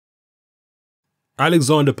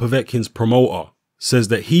Alexander Povetkin's promoter says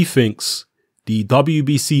that he thinks the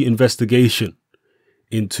WBC investigation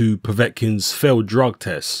into Povetkin's failed drug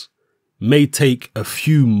tests may take a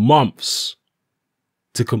few months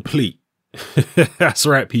to complete. That's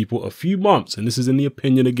right, people, a few months. And this is in the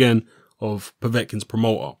opinion, again, of Povetkin's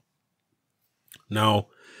promoter. Now,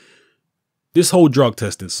 this whole drug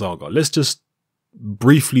testing saga, let's just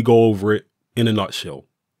briefly go over it in a nutshell.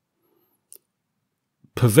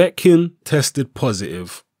 Povetkin tested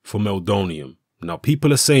positive for meldonium. Now,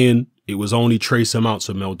 people are saying it was only trace amounts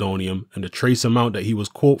of meldonium, and the trace amount that he was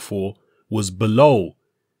caught for was below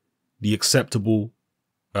the acceptable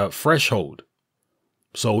threshold.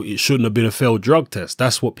 So it shouldn't have been a failed drug test.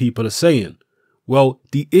 That's what people are saying. Well,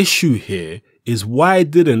 the issue here is, why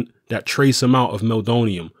didn't that trace amount of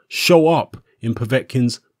meldonium show up in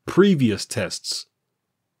Povetkin's previous tests?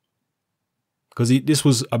 Because this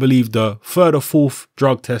was, I believe, the third or fourth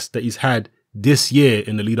drug test that he's had this year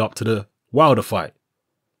in the lead up to the Wilder fight.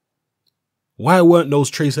 Why weren't those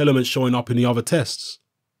trace elements showing up in the other tests?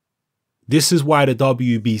 This is why the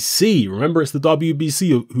WBC, remember, it's the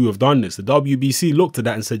WBC who have done this. The WBC looked at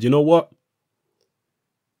that and said, you know what?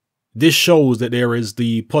 This shows that there is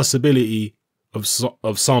the possibility of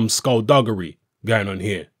some skullduggery going on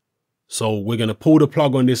here. So we're going to pull the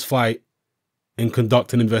plug on this fight and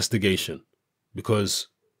conduct an investigation, because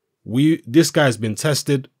this guy's been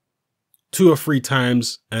tested 2 or 3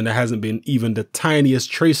 times and there hasn't been even the tiniest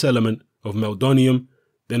trace element of meldonium.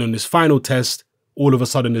 Then on this final test, all of a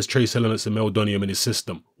sudden there's trace elements of meldonium in his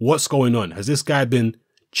system. What's going on? Has this guy been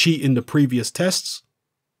cheating the previous tests?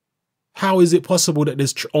 How is it possible that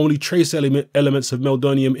there's only trace elements of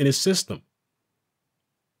meldonium in his system?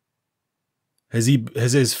 Has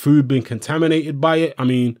his food been contaminated by it? I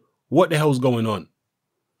mean, what the hell's going on?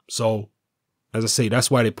 So, as I say, that's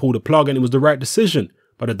why they pulled the plug, and it was the right decision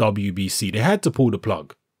by the WBC. They had to pull the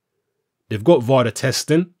plug. They've got VADA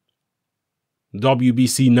testing.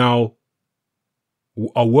 WBC now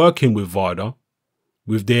are working with VADA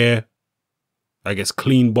with their, I guess,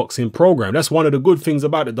 clean boxing program. That's one of the good things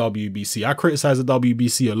about the WBC. I criticize the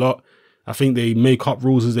WBC a lot. I think they make up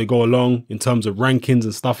rules as they go along in terms of rankings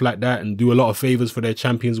and stuff like that, and do a lot of favors for their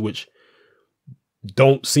champions, which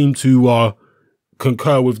don't seem to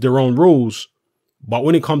concur with their own rules. But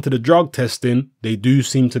when it comes to the drug testing, they do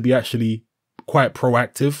seem to be actually quite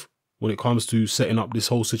proactive when it comes to setting up this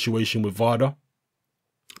whole situation with VADA.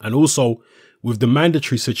 And also with the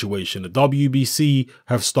mandatory situation, the WBC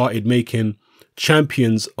have started making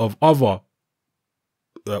champions of other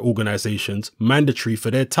organizations mandatory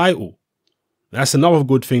for their title. That's another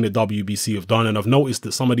good thing the WBC have done. And I've noticed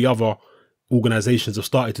that some of the other organizations have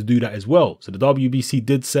started to do that as well. So the WBC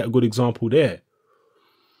did set a good example there.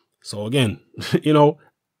 So again, you know,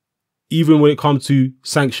 even when it comes to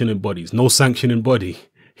sanctioning bodies, no sanctioning body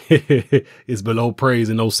is below praise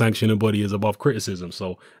and no sanctioning body is above criticism.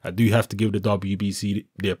 So I do have to give the WBC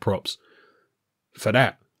their props for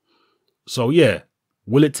that. So yeah,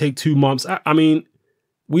 will it take 2 months? I mean,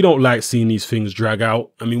 we don't like seeing these things drag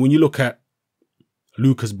out. I mean, when you look at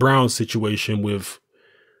Lucas Brown's situation with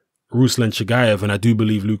Ruslan Chagayev, and I do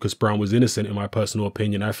believe Lucas Brown was innocent in my personal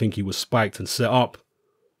opinion. I think he was spiked and set up.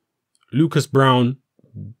 Lucas Brown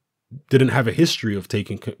didn't have a history of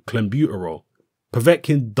taking clenbuterol.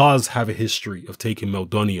 Povetkin does have a history of taking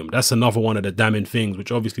meldonium. That's another one of the damning things,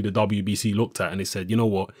 which obviously the WBC looked at and they said, you know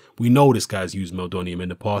what? We know this guy's used meldonium in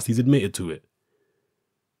the past. He's admitted to it.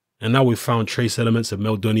 And now we've found trace elements of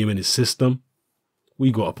meldonium in his system.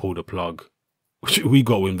 We got to pull the plug. We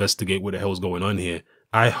got to investigate what the hell's going on here.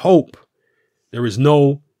 I hope there is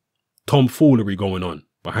no tomfoolery going on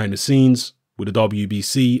behind the scenes with the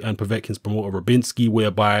WBC and Povetkin's promoter Rubinsky,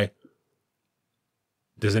 whereby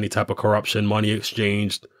there's any type of corruption, money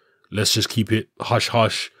exchanged. Let's just keep it hush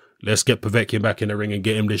hush. Let's get Povetkin back in the ring and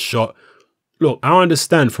get him this shot. Look, I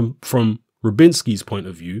understand from Rubinsky's point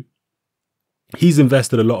of view, he's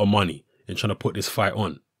invested a lot of money in trying to put this fight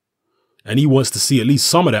on. And he wants to see at least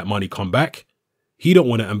some of that money come back. He don't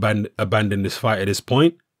want to abandon this fight at this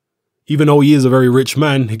point. Even though he is a very rich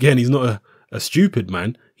man, again, he's not a stupid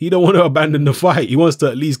man. He don't want to abandon the fight. He wants to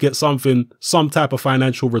at least get something, some type of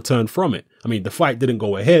financial return from it. I mean, the fight didn't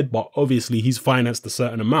go ahead, but obviously he's financed a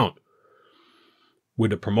certain amount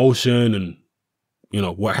with the promotion and, you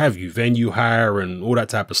know, what have you, venue hire and all that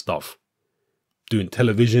type of stuff, doing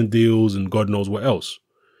television deals and God knows what else.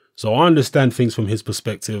 So I understand things from his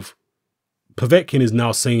perspective. Povetkin is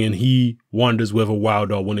now saying he wonders whether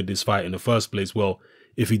Wilder wanted this fight in the first place. Well,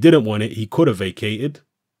 if he didn't want it, he could have vacated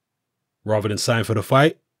rather than sign for the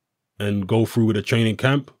fight and go through with a training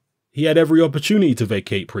camp. He had every opportunity to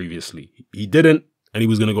vacate previously. He didn't, and he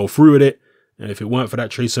was going to go through with it. And if it weren't for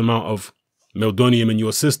that trace amount of meldonium in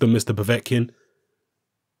your system, Mr. Povetkin,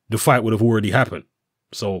 the fight would have already happened.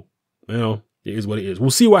 So, you know, it is what it is.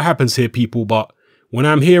 We'll see what happens here, people. But when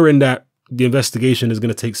I'm hearing that the investigation is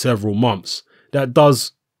going to take several months, that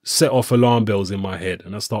does set off alarm bells in my head.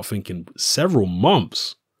 And I start thinking, several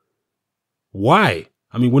months? Why?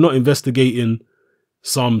 I mean, we're not investigating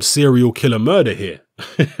some serial killer murder here.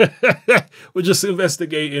 We're just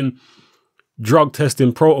investigating drug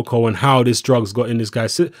testing protocol and how this drug's got in this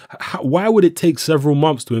guy's system. Why would it take several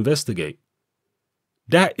months to investigate?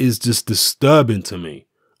 That is just disturbing to me.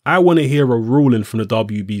 I want to hear a ruling from the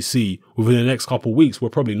WBC within the next couple of weeks. We're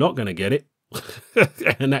probably not going to get it.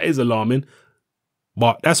 And that is alarming.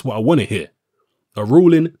 But that's what I want to hear. A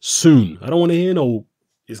ruling soon. I don't want to hear no,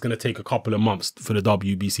 it's going to take a couple of months for the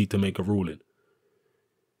WBC to make a ruling.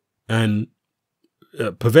 And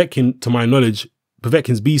Povetkin, to my knowledge,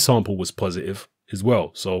 Povetkin's B sample was positive as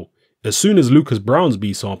well. So as soon as Lucas Brown's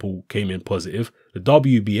B sample came in positive, the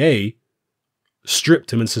WBA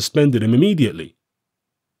stripped him and suspended him immediately.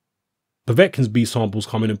 Povetkin's B samples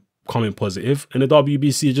coming positive, and the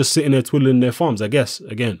WBC are just sitting there twiddling their thumbs. I guess,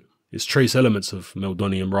 again, it's trace elements of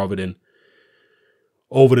meldonium rather than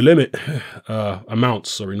over the limit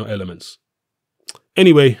amounts, sorry, not elements.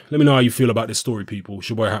 Anyway, let me know how you feel about this story, people. It's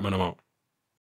your boy Hatman, I'm out.